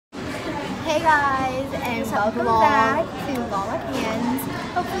Hey guys, and welcome back to Lala Cans.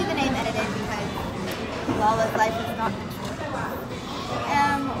 Hopefully the name edited because Lala's life is not short.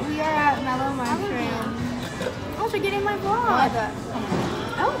 We are at Mellow Mushroom. Oh, you're getting my vlog.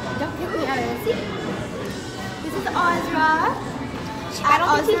 Oh, don't pick me out of the seat. This is Ozra. I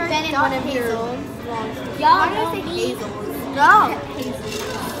don't think she's been in one of your vlogs. Why did I say Hazels? No.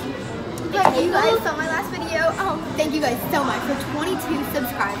 But you guys saw my last video. Thank you guys so much for 22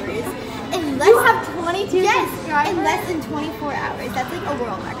 subscribers. You have 22 subscribers? In less than 24 hours. That's like a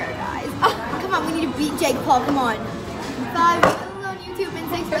world record, guys. Come on, we need to beat Jake Paul. Come on. 5 videos on YouTube in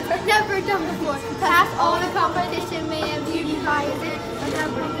 6 months. Never done before. Past all the competition, man. Beauty pie is it?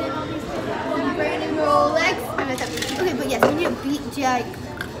 Brandon Rolex. I messed up. Okay, but yes, we need to beat Jake.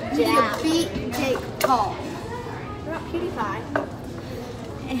 We need to beat Jake Paul. We're not PewDiePie.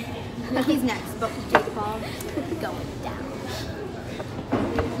 He's next, but Jake Paul going down.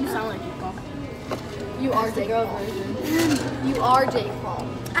 You sound like Jake Paul. You are Jake Paul. You are Jake Paul.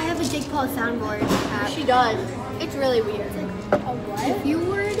 I have a Jake Paul soundboard. She does. It's really weird. It's like, what? If you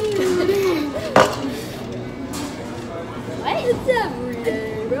were to What is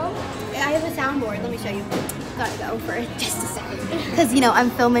everyday, bro? I have a soundboard. Let me show you. Gotta go for just a second. Because, you know, I'm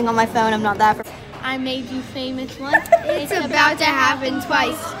filming on my phone. I'm not that. I made you famous once. It's about to happen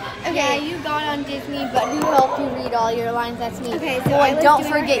twice. Okay. Yeah, you got on Disney, but who helped you read all your lines? That's me. Okay, so boy, don't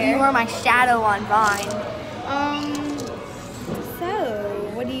forget you were my shadow on Vine.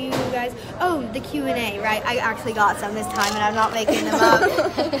 So what do you guys? Oh, the Q&A, right? I actually got some this time, and I'm not making them up.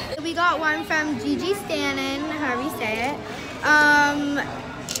 We got one from Gigi Stannon, however you say it.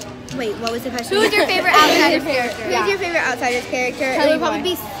 Wait, what was the question? Who's your favorite Outsiders character? Who's your favorite Outsiders character? It would probably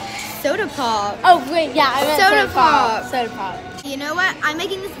be Soda Pop. Oh wait, yeah, I meant Soda Pop. Soda Pop. You know what? I'm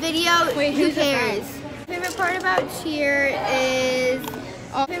making this video. Wait, who who's your cares? Favorite part about cheer is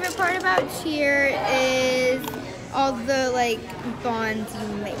all the like bonds you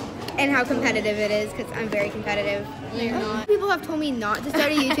make and how competitive it is because I'm very competitive. You're not. People have told me not to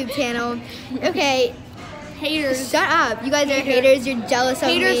start a YouTube channel. Okay, Haters. shut up. You guys are haters. You're jealous of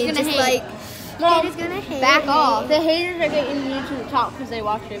Haters me. gonna Just hate. like Well, haters gonna hate. back off. The haters are getting you to the top because they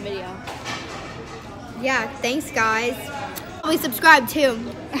watched your video. Yeah, thanks guys. Always subscribe too.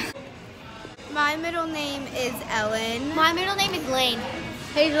 My middle name is Ellen. My middle name is Lane.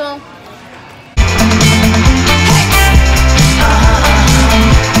 Hazel.